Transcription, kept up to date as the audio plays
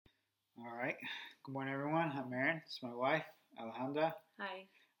All right. Good morning, everyone. I'm Aaron. This is my wife, Alejandra. Hi.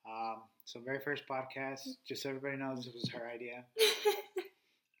 So, very first podcast, just so everybody knows, this was her idea.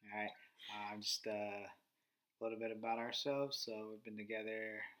 All right. Just a little bit about ourselves. So, we've been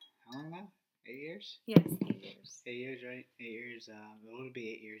together how long now? 8 years? Yes, 8 years. 8 years, right? 8 years. It'll be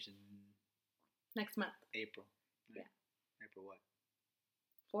 8 years in Next month. April. Right? Yeah. April what?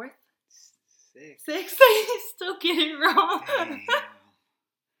 4th? Six. 6th? I still get it wrong. Dang.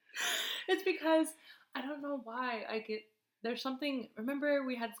 It's because I don't know why there's something. Remember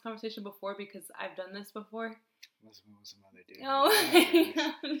we had this conversation before because I've done this before? What's some other dude? Oh,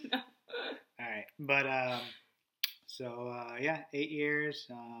 no. All right. But, yeah, 8 years.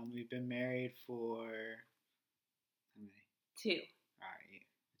 We've been married for how many? 2. All right.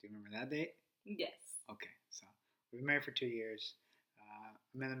 Do you remember that date? Yes. Okay. So we've been married for 2 years.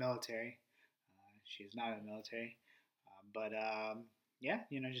 I'm in the military. She's not in the military. But yeah,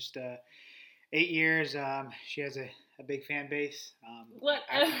 just 8 years. She has a big fan base.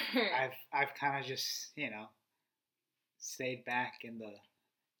 Whatever. I've kind of just stayed back in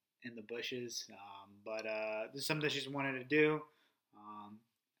the bushes. But this is something that she's wanted to do.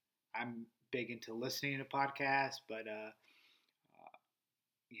 I'm big into listening to podcasts, but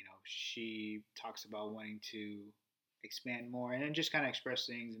she talks about wanting to expand more and then just kind of express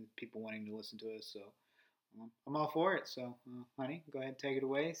things and people wanting to listen to us. So I'm all for it. So, honey, go ahead and take it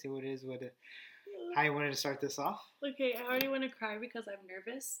away. See what it is. How you wanted to start this off? Okay, I already want to cry because I'm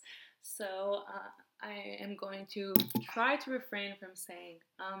nervous. So I am going to try to refrain from saying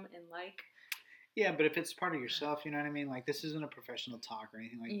and like. Yeah, but if it's part of yourself, you know what I mean? Like, this isn't a professional talk or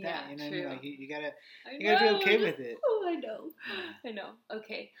anything like that. You know what I mean? Like, you gotta be okay with it. Oh, I know.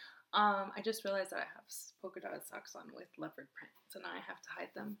 Okay. I just realized that I have polka dot socks on with leopard print, so now I have to hide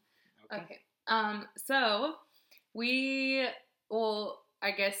them. Okay. So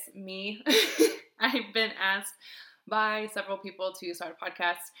I guess me, I've been asked by several people to start a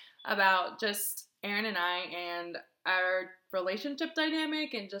podcast about just Aaron and I and our relationship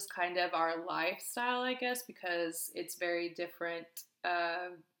dynamic and just kind of our lifestyle, I guess, because it's very different. I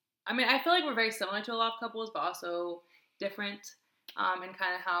feel like we're very similar to a lot of couples, but also different in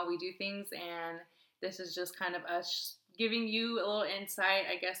kind of how we do things. And this is just kind of us giving you a little insight,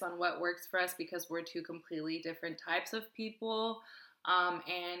 I guess, on what works for us because we're two completely different types of people.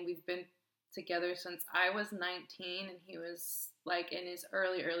 And we've been together since I was 19 and he was like in his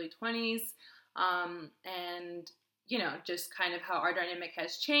early 20s. And just kind of how our dynamic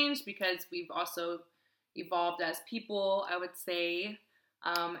has changed because we've also evolved as people, I would say,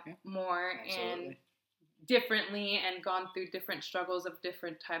 more Absolutely. and differently and gone through different struggles of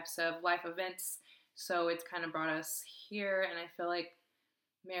different types of life events. So it's kind of brought us here, and I feel like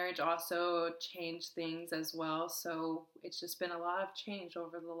marriage also changed things as well. So it's just been a lot of change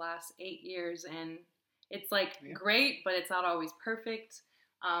over the last 8 years, and it's great, but it's not always perfect.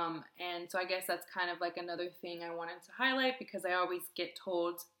 And so I guess that's kind of like another thing I wanted to highlight because I always get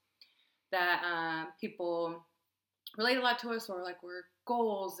told that people relate a lot to us or like we're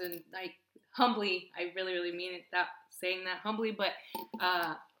goals and like humbly, I really, really mean it, that saying that humbly, but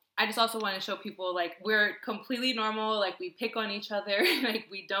I just also want to show people like we're completely normal, like we pick on each other, like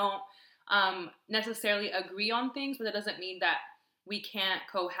we don't necessarily agree on things, but that doesn't mean that we can't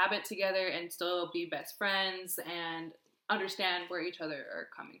cohabit together and still be best friends and understand where each other are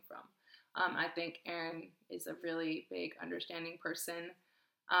coming from. I think Aaron is a really big understanding person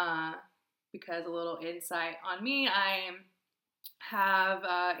because a little insight on me, I have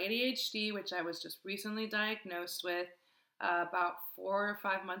ADHD, which I was just recently diagnosed with about 4 or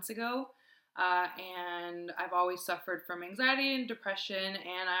 5 months ago. And I've always suffered from anxiety and depression,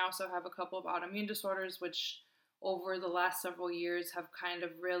 and I also have a couple of autoimmune disorders, which over the last several years have kind of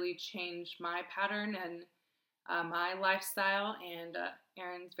really changed my pattern and my lifestyle, and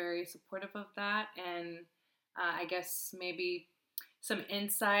Aaron's very supportive of that, and I guess maybe some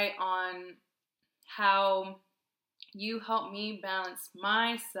insight on how you help me balance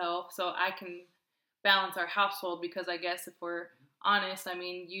myself so I can balance our household, because I guess if we're honest, I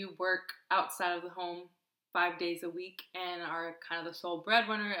mean, you work outside of the home 5 days a week and are kind of the sole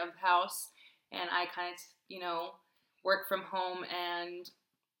breadwinner of the house, and I kind of, work from home and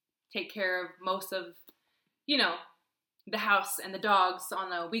take care of most of the house and the dogs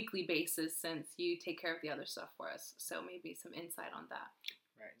on a weekly basis since you take care of the other stuff for us. So maybe some insight on that.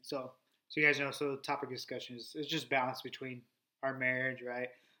 Right. So you guys know, so the topic of discussion is just balance between our marriage, right?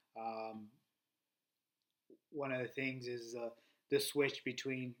 One of the things is the switch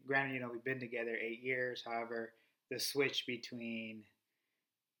between, granted, we've been together 8 years. However, the switch between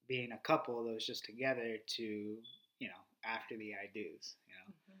being a couple that was just together to, after the I do's,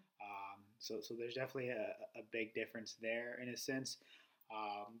 Mm-hmm. So there's definitely a big difference there in a sense.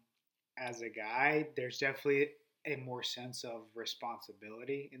 Um, as a guy, there's definitely a more sense of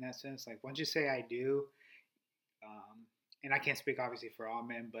responsibility in that sense. Like once you say I do, um, and I can't speak obviously for all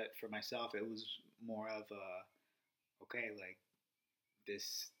men, but for myself, it was more of a okay, like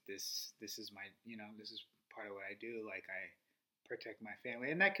this is my this is part of what I do. Like I protect my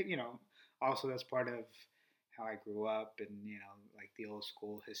family, and that could also that's part of how I grew up, and like the old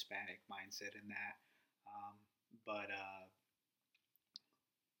school Hispanic mindset in that. But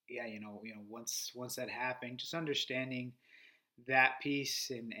yeah, once that happened, just understanding that piece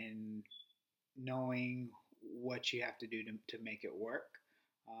and knowing what you have to do to make it work.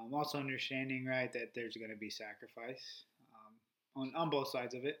 Also understanding right that there's going to be sacrifice on both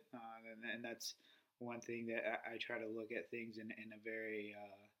sides of it, and that's one thing that I try to look at things in a very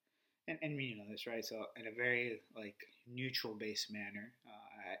and you know this right, so in a very like neutral based manner.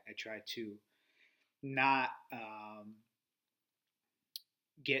 I try to not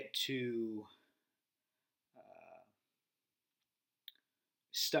get too uh,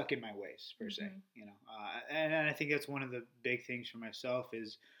 stuck in my ways per se, Mm-hmm. and I think that's one of the big things for myself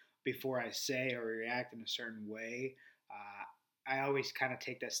is before I say or react in a certain way, I always kind of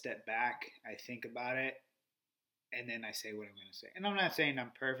take that step back. I think about it, and then I say what I'm going to say. And I'm not saying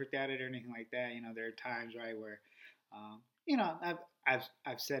I'm perfect at it or anything like that. There are times right where,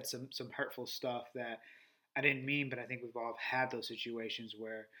 I've said some hurtful stuff that I didn't mean, but I think we've all had those situations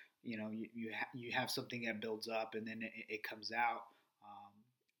where you have something that builds up and then it comes out. Um,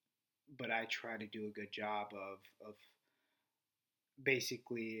 but I try to do a good job of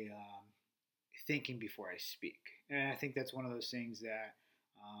basically thinking before I speak, and I think that's one of those things that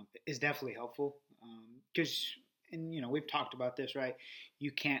is definitely helpful because, and we've talked about this, right?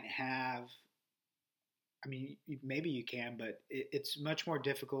 You can't have. I mean, maybe you can, but it's much more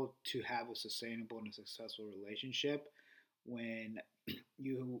difficult to have a sustainable and a successful relationship when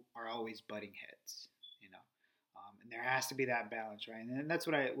you are always butting heads, and there has to be that balance, right? And that's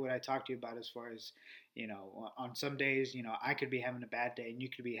what I talked to you about as far as, on some days, I could be having a bad day and you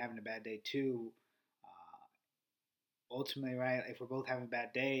could be having a bad day too. Ultimately, right? If we're both having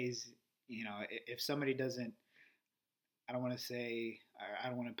bad days, if somebody doesn't, I don't want to say, or I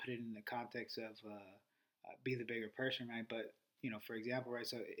don't want to put it in the context of be the bigger person, right? But for example, right?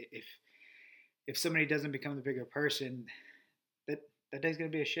 So if somebody doesn't become the bigger person, that that day's gonna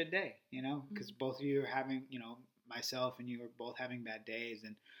be a shit day, because Mm-hmm. both of you are having, myself and you are both having bad days,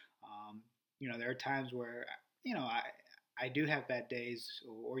 and there are times where I do have bad days,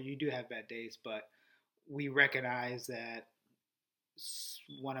 or you do have bad days, but we recognize that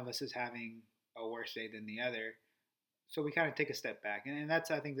one of us is having a worse day than the other, so we kind of take a step back, and that's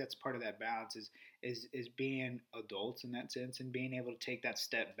I think that's part of that balance is being adults in that sense and being able to take that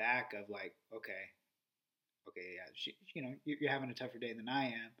step back of like, okay, yeah, you're having a tougher day than I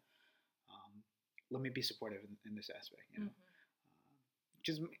am. Let me be supportive in this aspect, Mm-hmm.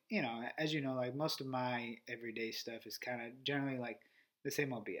 Just as you know, like most of my everyday stuff is kind of generally like the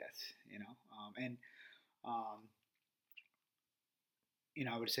same old BS, and um,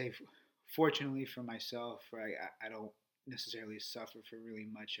 I would say, fortunately for myself, right, I don't necessarily suffer from really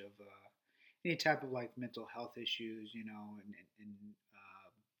much of any type of like mental health issues, and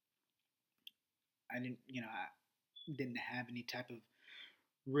I didn't, I didn't have any type of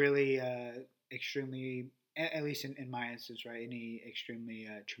really extremely, at least in my instance, right, any extremely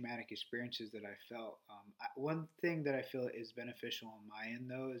traumatic experiences that I felt. One thing that I feel is beneficial on my end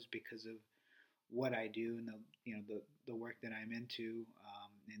though is because of what I do and the work that I'm into,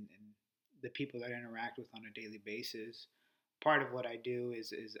 and the people that I interact with on a daily basis. Part of what I do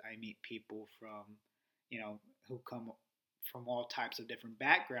is I meet people from who come from all types of different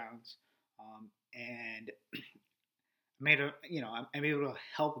backgrounds, and I'm able to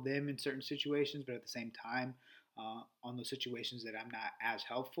help them in certain situations, but at the same time, on those situations that I'm not as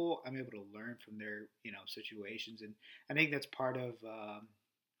helpful, I'm able to learn from their situations, and I think that's part of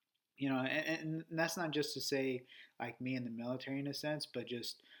and that's not just to say like me in the military in a sense, but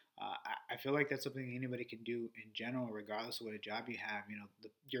just I feel like that's something anybody can do in general, regardless of what a job you have.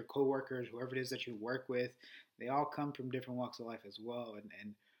 Your coworkers, whoever it is that you work with, they all come from different walks of life as well,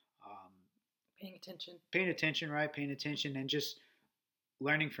 and um, Paying attention. paying attention, right? Paying attention and just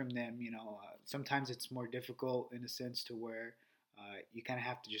learning from them. Sometimes it's more difficult in a sense to where you kind of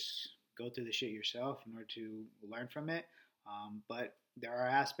have to just go through the shit yourself in order to learn from it. But there are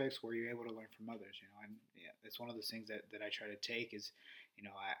aspects where you're able to learn from others, and yeah, it's one of those things that I try to take is,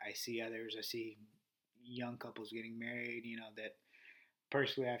 I see others, I see young couples getting married, that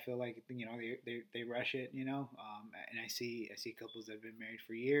personally, I feel like they rush it, and I see couples that have been married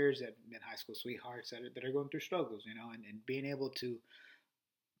for years, that have been high school sweethearts that are going through struggles, and being able to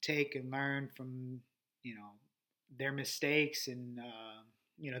take and learn from their mistakes and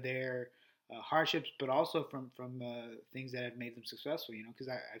their hardships, but also from things that have made them successful. Because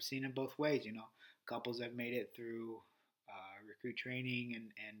I've seen it both ways. Couples have made it through recruit training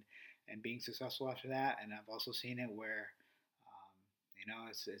and being successful after that, and I've also seen it where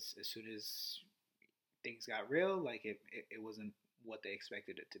as soon as things got real, like it wasn't what they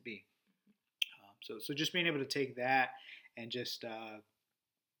expected it to be. So just being able to take that and just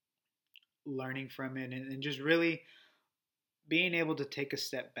learning from it, and just really being able to take a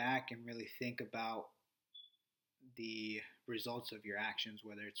step back and really think about the results of your actions,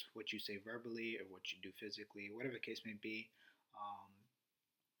 whether it's what you say verbally or what you do physically, whatever the case may be.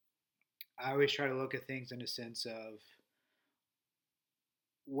 I always try to look at things in a sense of,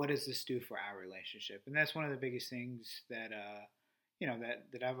 what does this do for our relationship? And that's one of the biggest things that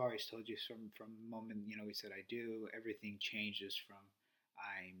that I've always told you from the moment we said I do. Everything changes from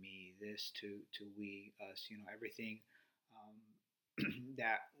I, me, this to we, us. Everything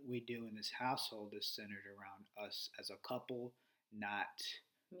that we do in this household is centered around us as a couple, not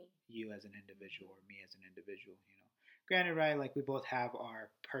Me. you as an individual or me as an individual. Granted, right? Like, we both have our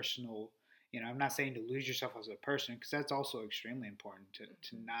personal. I'm not saying to lose yourself as a person, because that's also extremely important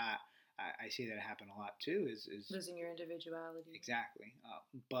to not. I see that happen a lot too. Is losing your individuality. Exactly,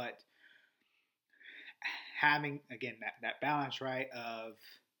 but having, again, that balance, right, of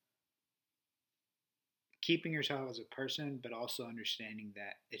keeping yourself as a person, but also understanding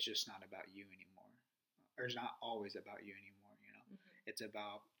that it's just not about you anymore, or it's not always about you anymore. It's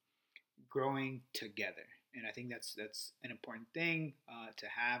about growing together, and I think that's an important thing to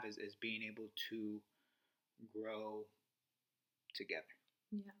have, is being able to grow together.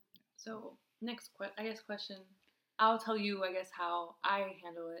 Yeah. So next question. I'll tell you, I guess, how I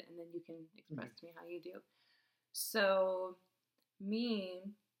handle it, and then you can express to me how you do. So me,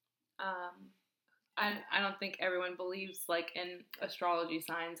 I don't think everyone believes like in astrology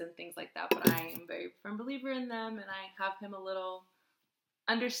signs and things like that, but I am a very firm believer in them, and I have him a little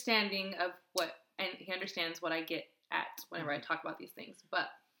understanding of and he understands what I get at whenever I talk about these things. But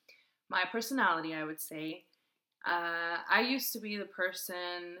my personality, I would say, I used to be the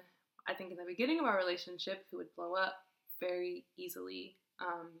person, I think in the beginning of our relationship, who would blow up very easily,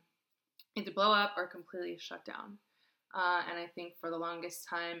 either blow up or completely shut down. And I think for the longest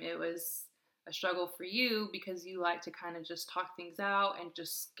time it was a struggle for you, because you like to kind of just talk things out and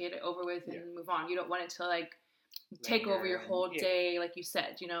just get it over with and move on. You don't want it to like take over your whole day, like you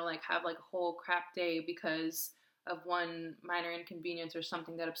said, like have like a whole crap day because of one minor inconvenience or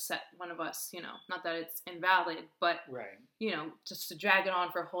something that upset one of us. Not that it's invalid, but right. Just to drag it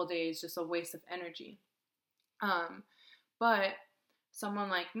on for a whole day is just a waste of energy. But someone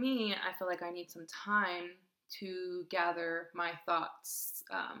like me, I feel like I need some time to gather my thoughts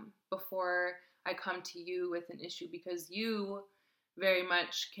before I come to you with an issue, because you very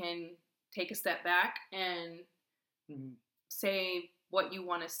much can take a step back and say what you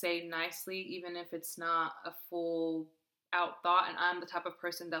want to say nicely, even if it's not a full out thought. And I'm the type of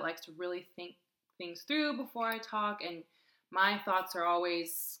person that likes to really think things through before I talk, and my thoughts are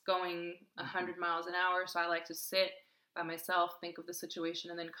always going 100 miles an hour, so I like to sit by myself, think of the situation,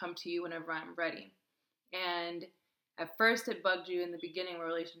 and then come to you whenever I'm ready. And at first it bugged you in the beginning of a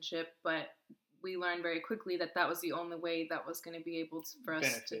relationship, but we learned very quickly that that was the only way that was going to be able for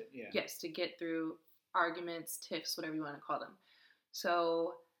us to get through arguments, tiffs, whatever you want to call them.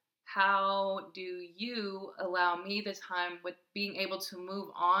 So how do you allow me the time with being able to move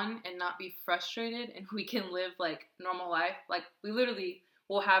on and not be frustrated, and we can live like normal life? Like, we literally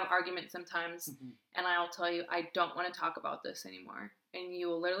will have arguments sometimes, and I'll tell you, I don't want to talk about this anymore. And you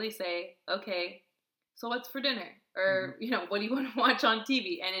will literally say, okay, so what's for dinner? Or, what do you want to watch on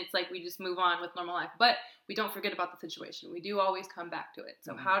TV? And it's like we just move on with normal life. But we don't forget about the situation. We do always come back to it.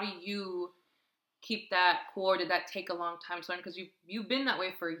 So how do you keep that cool, or did that take a long time to learn? Because you've been that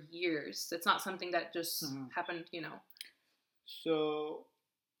way for years. It's not something that just happened, So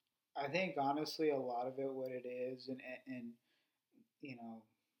I think, honestly, a lot of it, what it is, and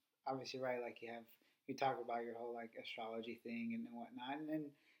obviously, right, like you talk about your whole like astrology thing and whatnot, and then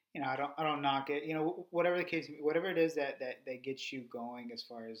I don't knock it. Whatever the case, whatever it is that gets you going as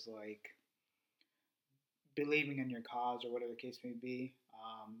far as like believing in your cause or whatever the case may be.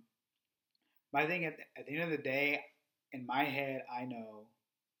 But I think at the end of the day, in my head, I know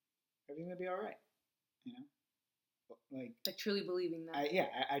everything's gonna be all right. Like, truly believing that.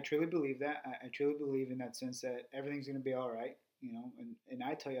 I truly believe that. I truly believe in that sense that everything's gonna be all right. And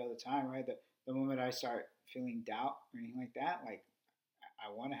I tell you all the time, right, that the moment I start feeling doubt or anything like that, like I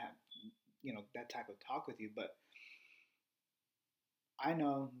want to have, that type of talk with you, but I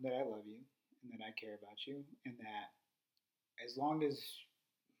know that I love you and that I care about you, and that as long as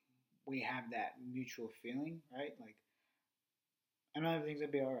we have that mutual feeling, right, like I know everything's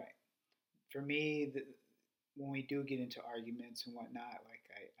gonna be all right. For me, when we do get into arguments and whatnot, like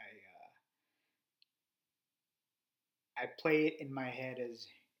I play it in my head as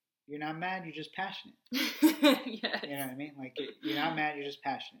you're not mad, you're just passionate. Yes. You know what I mean? Like you're not mad, you're just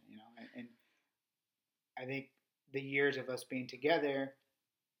passionate. And I think the years of us being together,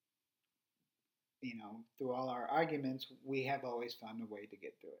 through all our arguments, we have always found a way to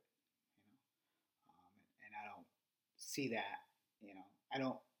get through it. And I don't see that. I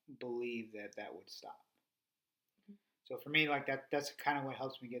don't believe that would stop. So for me, like that's kind of what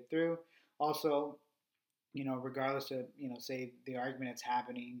helps me get through. Also, regardless of, say the argument that's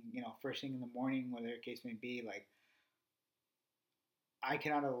happening, first thing in the morning, whatever the case may be, like I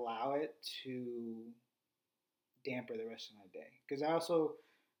cannot allow it to damper the rest of my day. Because I also,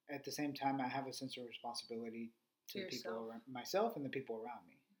 at the same time, I have a sense of responsibility to the people around myself and the people around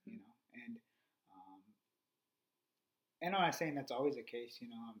me, and and I'm not saying that's always the case,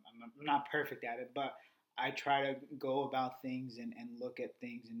 I'm not perfect at it, but I try to go about things and look at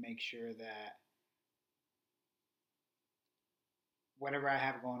things and make sure that whatever I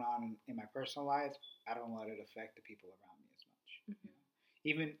have going on in my personal life, I don't let it affect the people around me as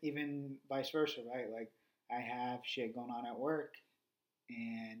much. Even vice versa, right? Like I have shit going on at work,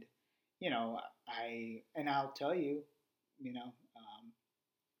 and I'll tell you, you know, um,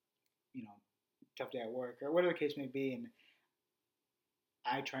 you know, tough day at work or whatever the case may be, and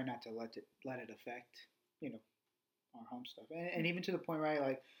I try not to let it affect our home stuff, and even to the point, right?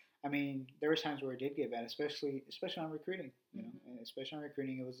 Like, I mean, there were times where it did get bad, especially on recruiting. And especially on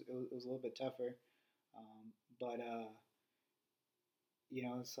recruiting, it was a little bit tougher. But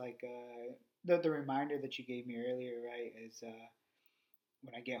it's like the reminder that you gave me earlier, right? Is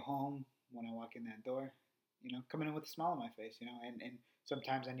when I get home, when I walk in that door, coming in with a smile on my face, and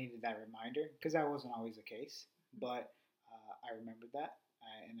sometimes I needed that reminder because that wasn't always the case, but I remembered that,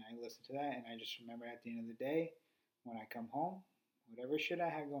 and I listened to that, and I just remember at the end of the day, when I come home, whatever shit I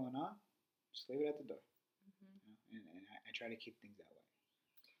had going on, just leave it at the door, and I try to keep things that way.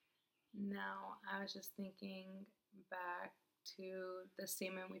 Now, I was just thinking back to the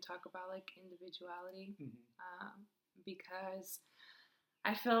statement we talk about, like individuality, because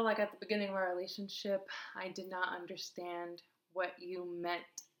I feel like at the beginning of our relationship, I did not understand what you meant.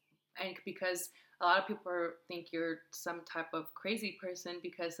 And because a lot of people think you're some type of crazy person,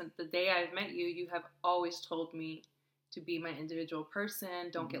 because since the day I've met you, you have always told me to be my individual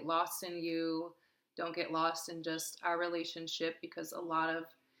person. Don't get lost in you. Don't get lost in just our relationship, because a lot of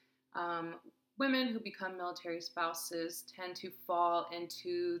women who become military spouses tend to fall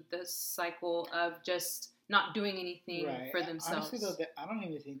into the cycle of just not doing anything for themselves. Honestly, though, I don't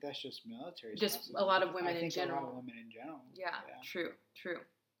even think that's just military. Just spouses. a lot of women in general. A lot of women in general. Yeah. True.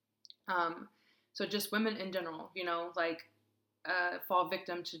 So just women in general, like fall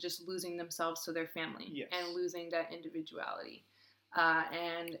victim to just losing themselves to their family and losing that individuality.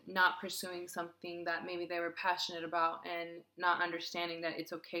 And not pursuing something that maybe they were passionate about, and not understanding that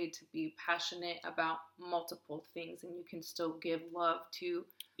it's okay to be passionate about multiple things and you can still give love to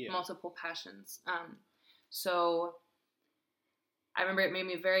multiple passions. So I remember it made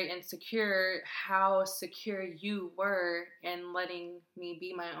me very insecure how secure you were in letting me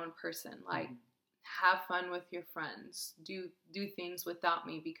be my own person. Like, have fun with your friends, do things without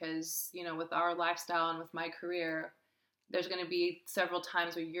me, because, with our lifestyle and with my career, there's going to be several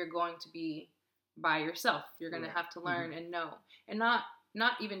times where you're going to be by yourself. You're going to have to learn and know. And not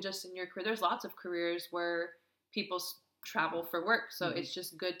even just in your career. There's lots of careers where people travel for work. So it's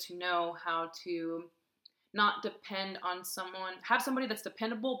just good to know how to not depend on someone. Have somebody that's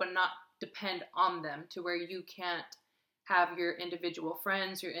dependable, but not depend on them to where you can't have your individual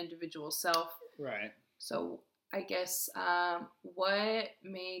friends, your individual self. Right. So I guess what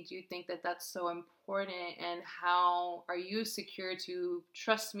made you think that that's so important, and how are you secure to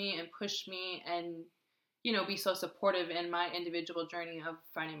trust me and push me and, be so supportive in my individual journey of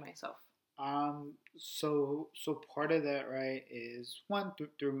finding myself? So part of that, right, is one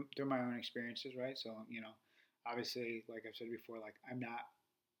through my own experiences, right? So, obviously, like I've said before, like I'm not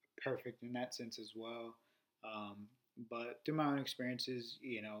perfect in that sense as well. But through my own experiences,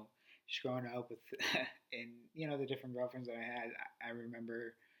 just growing up with, and the different girlfriends that I had, I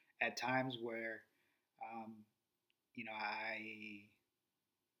remember at times where, I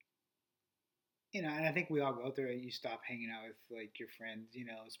and I think we all go through it. You stop hanging out with like your friends,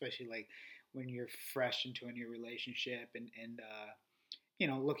 especially like when you're fresh into a new relationship, and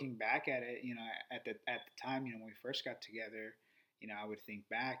looking back at it, at the time, when we first got together, I would think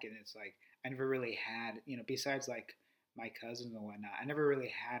back, and it's like I never really had, besides like my cousins and whatnot, I never really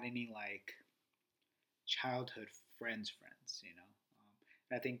had any like childhood friends.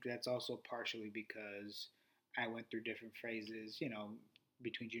 And I think that's also partially because I went through different phases,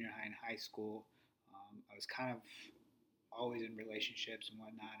 between junior high and high school. I was kind of always in relationships and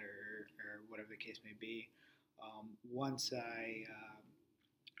whatnot, or whatever the case may be. Once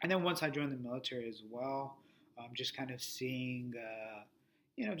and then once I joined the military as well, just kind of seeing,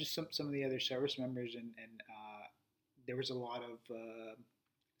 just some of the other service members, and there was a lot of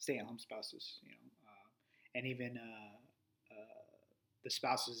stay-at-home spouses, and even the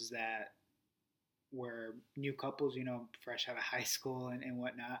spouses that were new couples, fresh out of high school and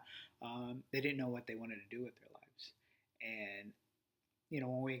whatnot. They didn't know what they wanted to do with their lives, and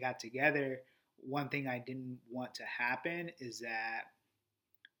when we got together, one thing I didn't want to happen is that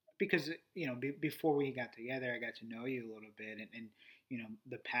because before we got together, I got to know you a little bit, and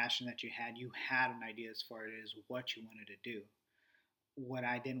the passion that you had an idea as far as what you wanted to do. What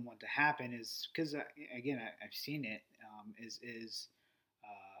I didn't want to happen is because again I've seen it, is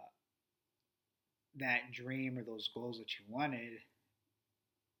uh, that dream or those goals that you wanted,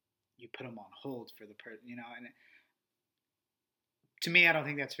 you put them on hold for the person, and to me I don't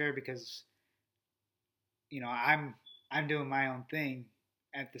think that's fair because I'm doing my own thing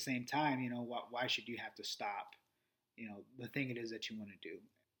at the same time. Why should you have to stop the thing it is that you want to do?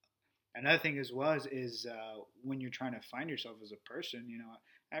 Another thing as well is when you're trying to find yourself as a person,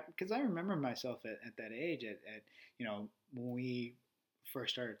 because I remember myself at that age, at when we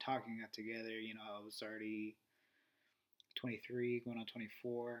first started talking, got together, I was already 23, going on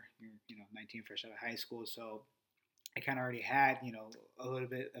 24. You're 19, fresh out of high school, so I kind of already had a little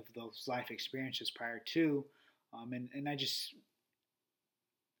bit of those life experiences prior to, and I just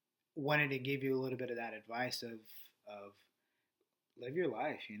wanted to give you a little bit of that advice of live your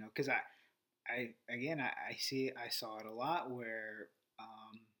life, because I again I saw it a lot where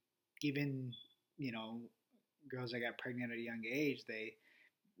even you know girls that got pregnant at a young age,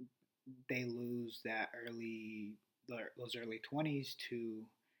 they lose that those early 20s to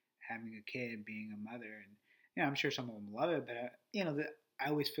having a kid, being a mother, and I'm sure some of them love it, but I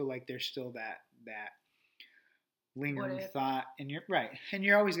always feel like there's still that What lingering if? thought, and you're right, and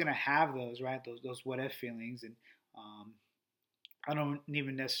you're always gonna have those, right, those what if feelings, and um, I don't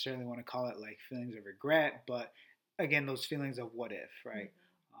even necessarily want to call it like feelings of regret, but again, those feelings of what if, Mm-hmm. right?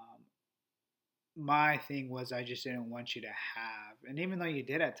 My thing was I just didn't want you to have, and even though you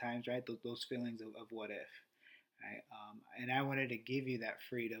did at times, right, those feelings of what if, right? And I wanted to give you that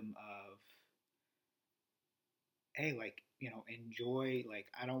freedom of, hey, like, enjoy, like,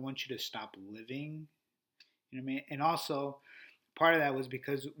 I don't want you to stop living, you know what I mean? And also, part of that was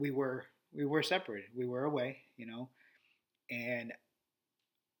because we were separated, we were away, and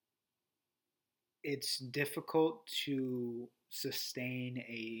it's difficult to sustain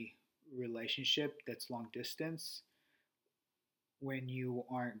a relationship that's long distance when you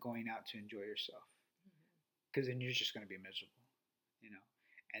aren't going out to enjoy yourself, because then you're just going to be miserable, you know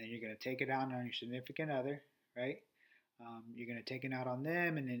and then you're going to take it out on your significant other, right? You're going to take it out on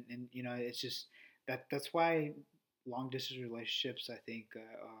them, and it's just that's why long distance relationships, I think,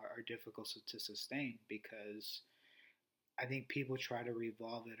 are difficult to sustain, because I think people try to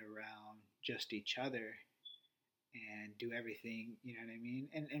revolve it around just each other and do everything, you know what I mean?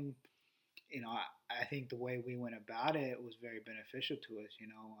 And I think the way we went about it was very beneficial to us.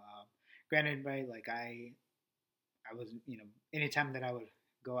 Granted, right? Like I was, anytime that I would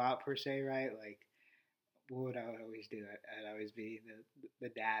go out per se, right? Like, what would I always do? I'd always be the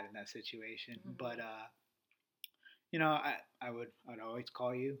dad in that situation. Mm-hmm. But I'd always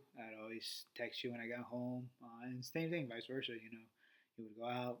call you. I'd always text you when I got home, and same thing, vice versa. You would go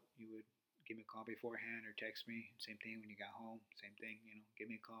out, you would give me a call beforehand or text me. Same thing when you got home. Same thing, give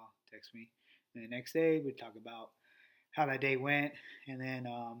me a call, text me. And the next day we'd talk about how that day went, and then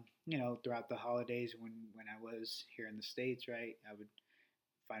throughout the holidays when I was here in the States, right, I would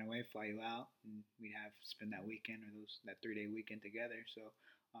find a way to fly you out, and we'd have spend that weekend, or that 3-day weekend together. So,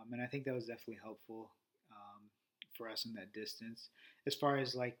 and I think that was definitely helpful, for us in that distance, as far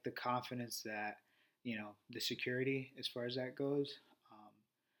as like the confidence that the security as far as that goes.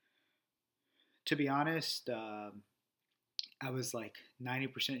 To be honest, I was like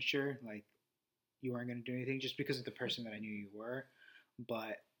 90% sure, like, you weren't going to do anything, just because of the person that I knew you were.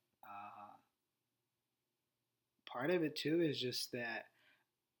 But part of it too is just that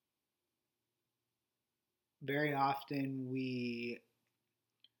very often we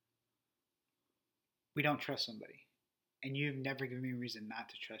don't trust somebody, and you've never given me a reason not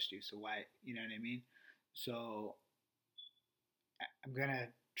to trust you. So why, you know what I mean? So I'm gonna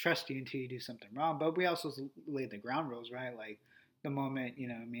trust you until you do something wrong. But we also lay the ground rules, right? Like the moment, you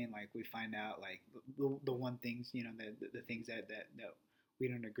know what I mean, like we find out like the one things, you know, the things that we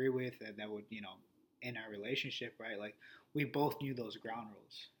don't agree with, that would, you know, in our relationship, right? Like we both knew those ground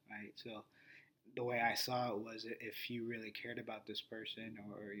rules, right? So the way I saw it was, if you really cared about this person,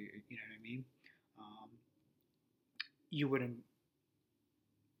 or you know what I mean, um, you wouldn't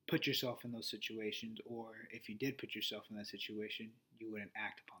put yourself in those situations, or if you did put yourself in that situation, you wouldn't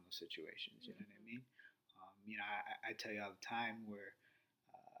act upon those situations. You know what I mean? You know, I tell you all the time where,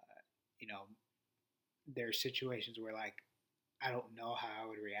 you know, there are situations where like I don't know how I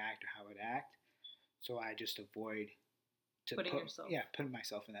would react or how I would act, so I just avoid to Putting yourself. put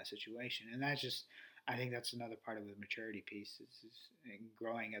myself in that situation, and that's just, I think that's another part of the maturity piece is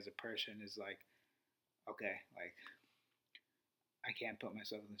growing as a person is like, okay, like I can't put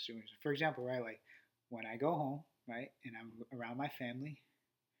myself in the situation. For example, right, like when I go home, right, and I'm around my family,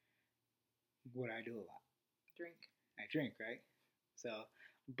 what do I do a lot? Drink. I drink, right? So,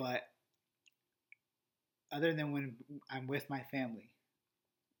 but other than when I'm with my family,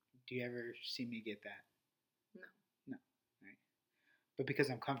 do you ever see me get that? No. No, right? But because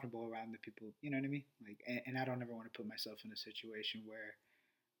I'm comfortable around the people, you know what I mean? Like, and I don't ever want to put myself in a situation where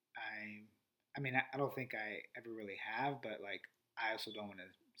I mean, I don't think I ever really have, but like, I also don't want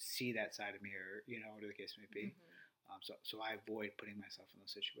to see that side of me, or you know, whatever the case may be. Mm-hmm. So I avoid putting myself in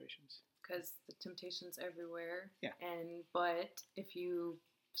those situations. Because the temptation's everywhere. Yeah. But if you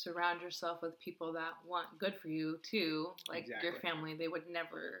surround yourself with people that want good for you too, like Exactly. your family, they would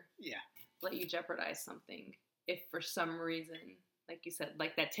never let you jeopardize something if for some reason, like you said,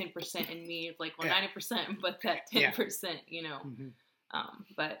 like that 10% in me, like 90%, but that 10%, you know. Mm-hmm.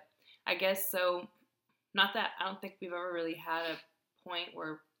 But I guess so. Not that I don't think we've ever really had a point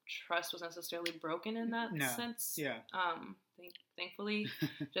where trust was necessarily broken in that sense. Yeah. Thankfully,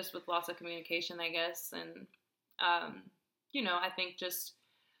 just with lots of communication, I guess, and you know, I think just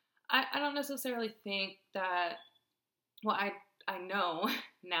I don't necessarily think that. Well, I know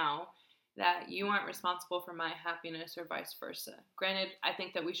now that you aren't responsible for my happiness or vice versa. Granted, I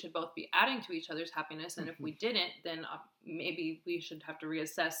think that we should both be adding to each other's happiness, and if we didn't, then maybe we should have to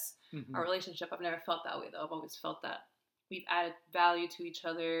reassess our relationship. I've never felt that way, though. I've always felt that we've added value to each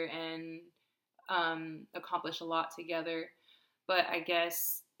other and accomplished a lot together. But I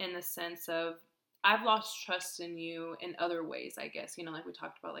guess in the sense of I've lost trust in you in other ways, I guess, you know, like we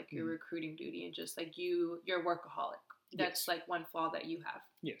talked about, like your recruiting duty and just like you're a workaholic. That's like one flaw that you have.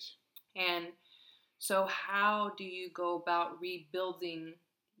 Yes. And so how do you go about rebuilding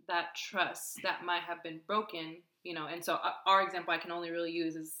that trust that might have been broken, you know? And so our example I can only really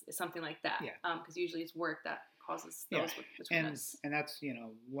use is something like that. Because usually it's work that causes those between us. And that's, you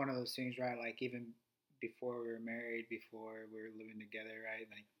know, one of those things, right? Like even before we were married, before we were living together, right?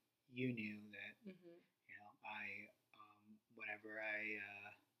 Like you knew that, you know, whenever I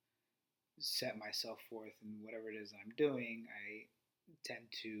set myself forth in whatever it is I'm doing, I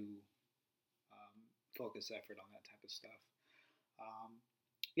tend to focus effort on that type of stuff.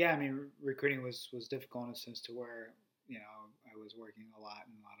 I mean, recruiting was difficult in a sense to where, you know, I was working a lot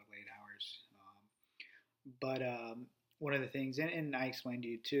and a lot of late hours. But one of the things, and I explained to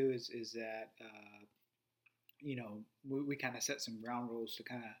you too, is that, you know, we kind of set some ground rules to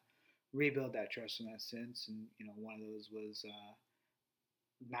kind of rebuild that trust in that sense. And, you know, one of those was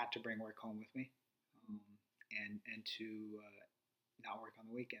not to bring work home with me, and to not work on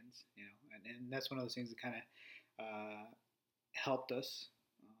the weekends, you know, and that's one of those things that kind of helped us,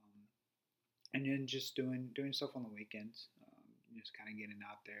 and then just doing stuff on the weekends, just kind of getting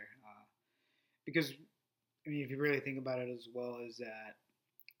out there, because I mean, if you really think about it as well, is that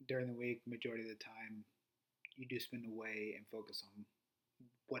during the week, majority of the time, you do spend away and focus on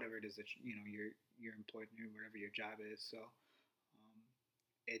whatever it is that you know you're employed in, whatever your job is. So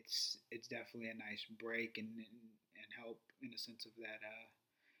it's definitely a nice break and help in the sense of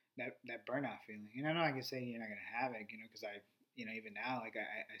that burnout feeling. And I know I can say you're not gonna have it, you know, because I, you know, even now, like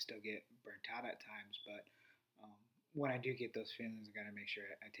I still get burnt out at times, but when I do get those feelings, I gotta make sure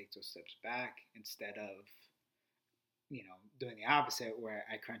I take those steps back instead of, you know, doing the opposite where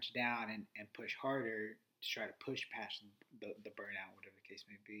I crunch down and push harder to try to push past the burnout, whatever the case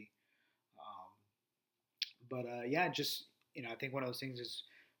may be. Just, you know, I think one of those things is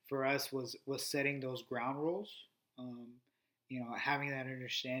for us was setting those ground rules. You know, having that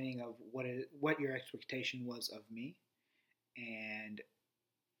understanding of what your expectation was of me, and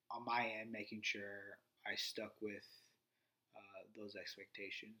on my end, making sure I stuck with those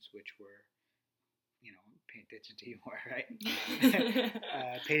expectations, which were, pay attention to you more, right?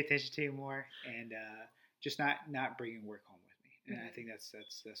 Pay attention to you more, and just not bringing work home with me. And I think that's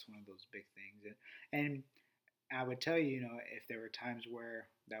one of those big things. And I would tell you, if there were times where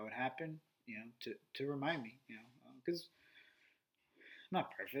that would happen, to remind me, because I'm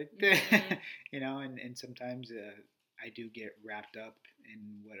not perfect, and sometimes I do get wrapped up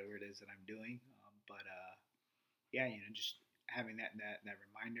in whatever it is that I'm doing. But yeah, just having that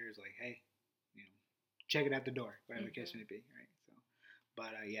reminder is like, hey, check it out the door, whatever the case may be, right? So,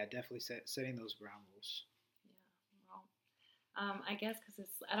 but yeah, definitely setting those ground rules. Yeah, well, I guess because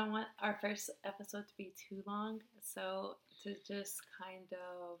I don't want our first episode to be too long, so to just kind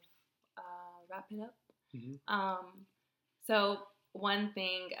of wrap it up. So one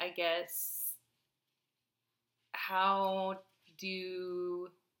thing, I guess, how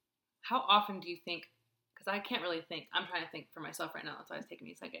often do you think? Because I can't really think. I'm trying to think for myself right now. That's why it's taking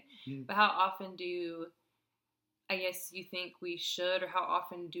me a second. But how often I guess you think we should, or how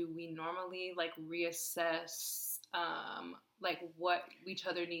often do we normally like reassess like what each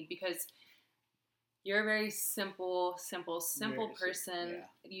other need? Because you're a very simple person. Yeah.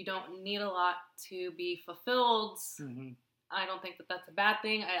 You don't need a lot to be fulfilled. I don't think that that's a bad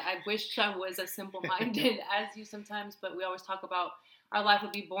thing. I wish I was as simple-minded as you sometimes, but we always talk about our life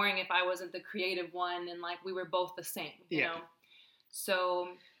would be boring if I wasn't the creative one and like we were both the same, you know?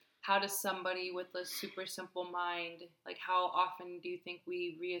 So how does somebody with a super simple mind, like how often do you think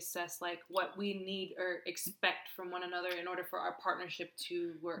we reassess like what we need or expect from one another in order for our partnership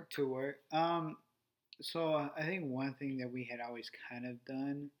to work? So I think one thing that we had always kind of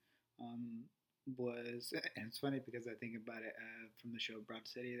done was, and it's funny because I think about it from the show Broad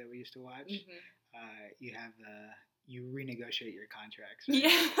City that we used to watch. You renegotiate your contracts. Right?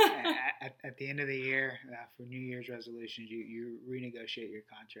 Yeah. At the end of the year, for New Year's resolutions, you renegotiate your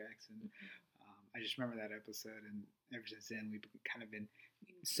contracts, and I just remember that episode, and ever since then we've kind of been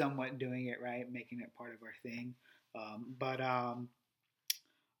somewhat doing it right, making it part of our thing.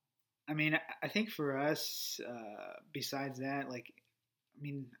 I mean, I think for us, besides that, like, I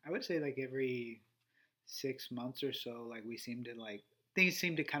mean, I would say like every 6 months or so, like things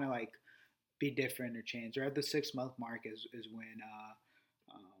seem to kind of like be different or change. Or at the 6 month mark is when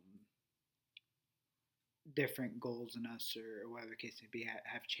different goals in us or whatever the case may be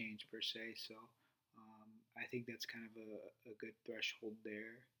have changed per se. So I think that's kind of a good threshold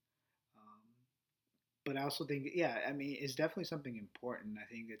there. But I also think, yeah, I mean, it's definitely something important. I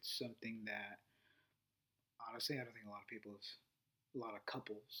think it's something that, honestly, I don't think a lot of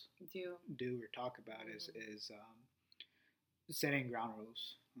couples do or talk about is setting ground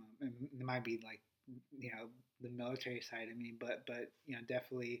rules. And it might be like, the military side of me, but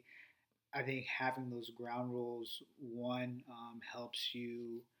definitely, I think having those ground rules, one, helps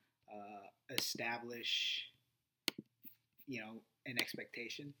you establish, an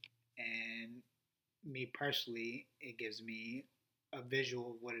expectation, and me personally, it gives me a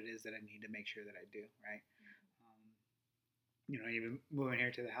visual of what it is that I need to make sure that I do, right? Even moving here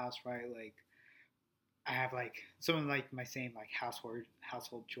to the house, right? Like, I have like some of like my same like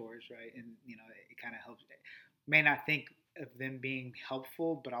household chores, right? And it kind of helps. May not think of them being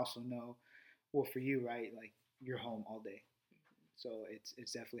helpful, but also know, well, for you, right? Like, you're home all day, so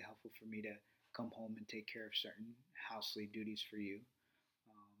it's definitely helpful for me to come home and take care of certain housely duties for you.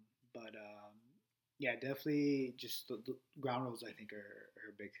 But yeah, definitely just the ground rules I think are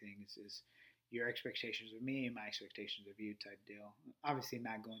a big thing. Is your expectations of me and my expectations of you type deal. Obviously,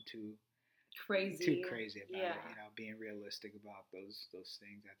 not going too crazy about it. Being realistic about those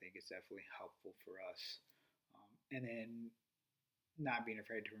things, I think is definitely helpful for us. And then not being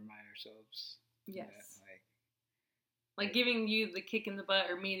afraid to remind ourselves. Yes. Like giving you the kick in the butt,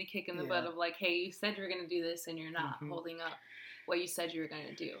 or me the kick in the butt of like, hey, you said you were going to do this and you're not holding up what you said you were going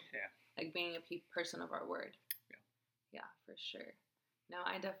to do. Yeah. Like being a person of our word. Yeah, for sure. No,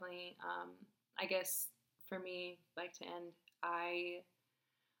 I definitely, I guess for me, like to end, I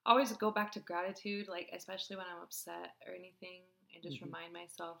always go back to gratitude, like especially when I'm upset or anything, and just remind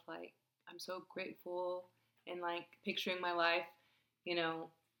myself like I'm so grateful, and like picturing my life,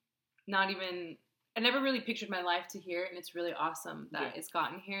 not even, I never really pictured my life to here, and it's really awesome that it's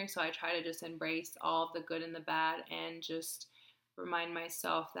gotten here. So I try to just embrace all of the good and the bad, and just remind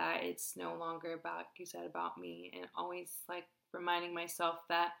myself that it's no longer about, like you said, about me, and always like reminding myself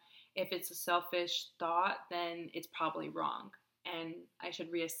that if it's a selfish thought, then it's probably wrong, and I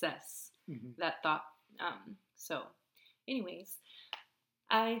should reassess that thought. So anyways,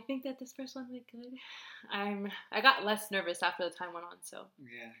 I think that this first one went good. I got less nervous after the time went on, so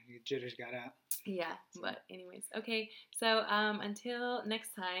Yeah, your jitters got out. yeah. But anyways, okay. So until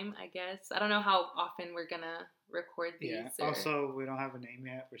next time, I guess I don't know how often we're gonna record these. Yeah. Or... Also, we don't have a name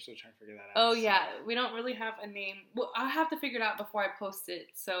yet. We're still trying to figure that out. Oh yeah, we don't really have a name. Well, I'll have to figure it out before I post it.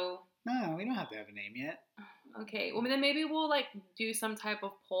 So No, we don't have to have a name yet. okay, well then maybe we'll like do some type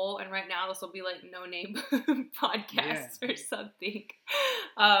of poll, and right now this will be like no name podcast or something.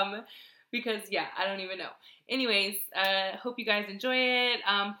 Because yeah, I don't even know. Anyways, hope you guys enjoy it.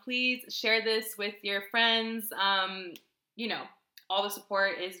 Please share this with your friends. You know, all the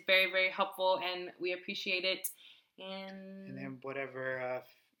support is very, very helpful, and we appreciate it. And then whatever,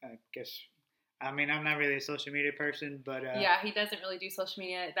 I guess. I mean, I'm not really a social media person, but yeah, he doesn't really do social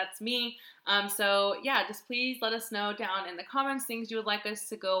media. That's me. So yeah, just please let us know down in the comments things you would like us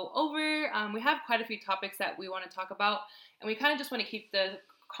to go over. We have quite a few topics that we want to talk about, and we kind of just want to keep the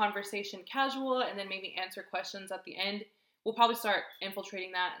conversation casual, and then maybe answer questions at the end. We'll probably start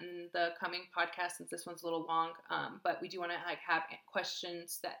infiltrating that in the coming podcast since this one's a little long. But we do want to like have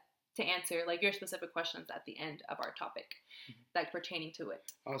questions that to answer, like your specific questions at the end of our topic, like pertaining to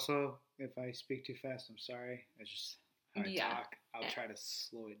it. Also, if I speak too fast, I'm sorry. It's just how I talk. I'll try to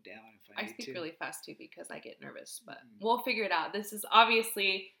slow it down if I need to. I speak really fast too because I get nervous, but we'll figure it out. This is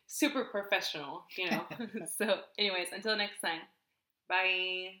obviously super professional, you know. So anyways, until next time.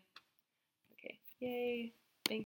 Bye. Okay. Yay.